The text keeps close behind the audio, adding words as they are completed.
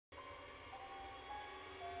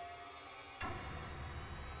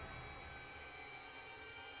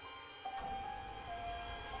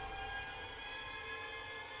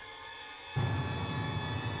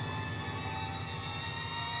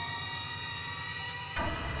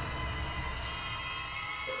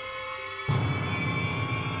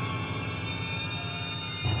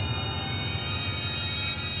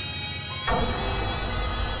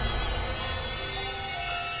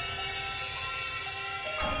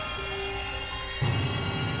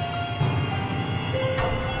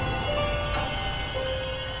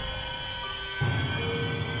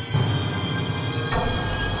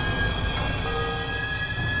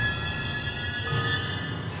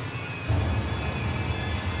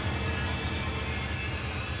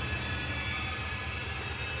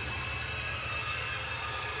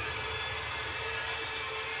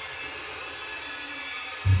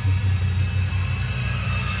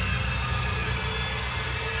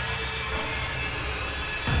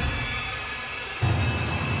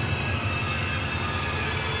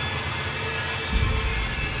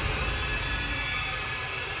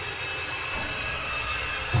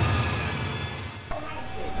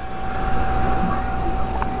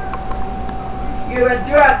You're a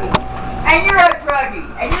druggie. And you're a druggie.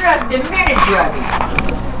 And you're a demented druggie.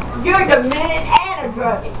 You're demented and a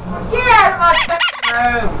druggie. Get out of my fucking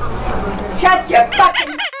room. Shut your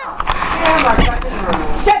fucking mouth. Get out of my fucking room.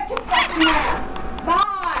 Shut your fucking mouth.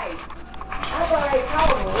 Bye. I've already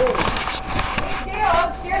told her this. Big deal.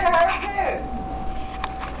 I'm scared of her too.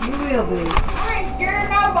 You will be. I ain't scared of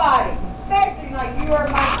nobody. Especially like you are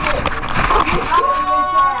my sister.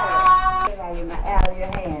 Out of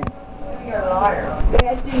your hand. You're a liar.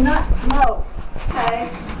 Yes, do not smoke. Okay.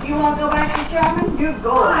 You want to go back to Sherman? You're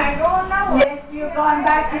going. I ain't going nowhere. Yes, you're going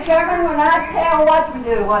back to Sherman when I tell what you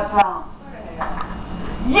do, what's wrong.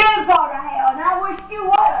 You go to hell, and I wish you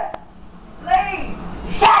would. Leave.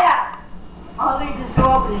 Shut up. I'll leave this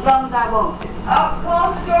door open as long as I want to. Oh,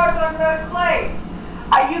 close the door so I can go to sleep.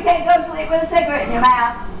 You can't go to sleep with a cigarette in your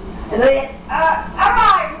mouth. Lit. All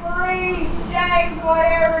right, Marie, James,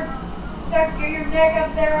 whatever. Stuck your neck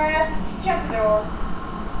up their ass. Shut the door.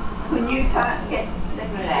 When you get sick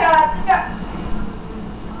of that. Shut.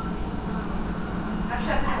 Now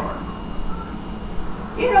shut the door.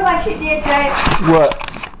 You know what she did, Jake? What?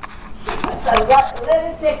 She put the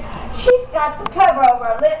lit cigarette. She's got the cover over a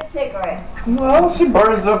lit cigarette. Well, she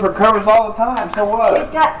burns up her covers all the time, so what?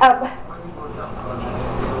 She's got a...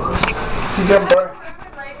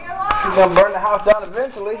 She's gonna burn the house down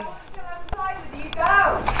eventually.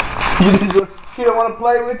 She don't want to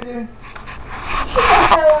play with you? She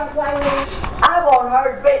don't want to play with you. I want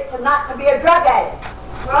her to not to be a drug addict.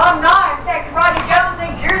 Well, I'm not. In fact, Rodney Jones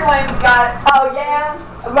thinks you're the one who's got it. Oh, yeah?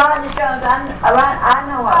 Rodney Jones, I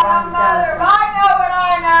know what Rodney Jones is. I know what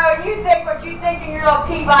I know. You think what you think in your little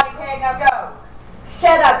Peabody head. Now go.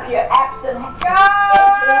 Shut up, you absent. Go!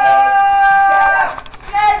 Shut up.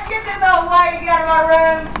 Yes, get this old lady out of my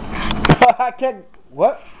room. I can't.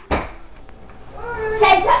 What?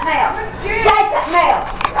 Say something else. Say something else.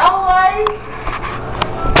 Old lady.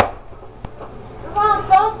 Come on,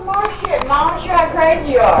 throw some more shit, Mom. Show how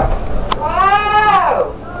crazy you are.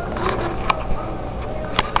 Wow.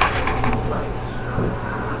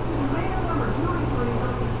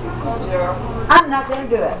 I'm not going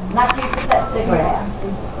to do it. Not till you put that cigarette out.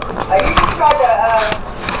 You just tried to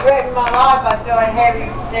threaten my life by throwing heavy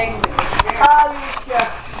things at me. Oh, you sure.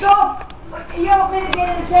 Go. You want me to get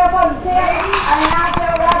in the telephone and tell you? I mean, I'll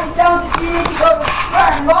tell Rodney Jones that you need to go to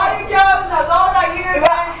Vernon. Rodney Jones knows all about you and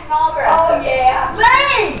all that. Oh, yeah.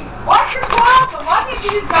 Lee! What's your problem? Why can't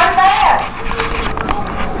you just go to that?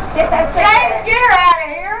 Get that cigarette. James, get her out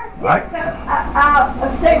of here. Right. A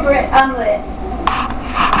cigarette unlit.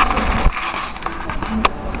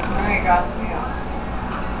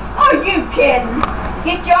 Oh, you kidding?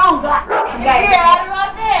 Get your own glass. Get out of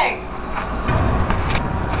my thing.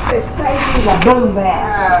 It's crazy as a boom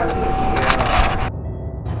bat.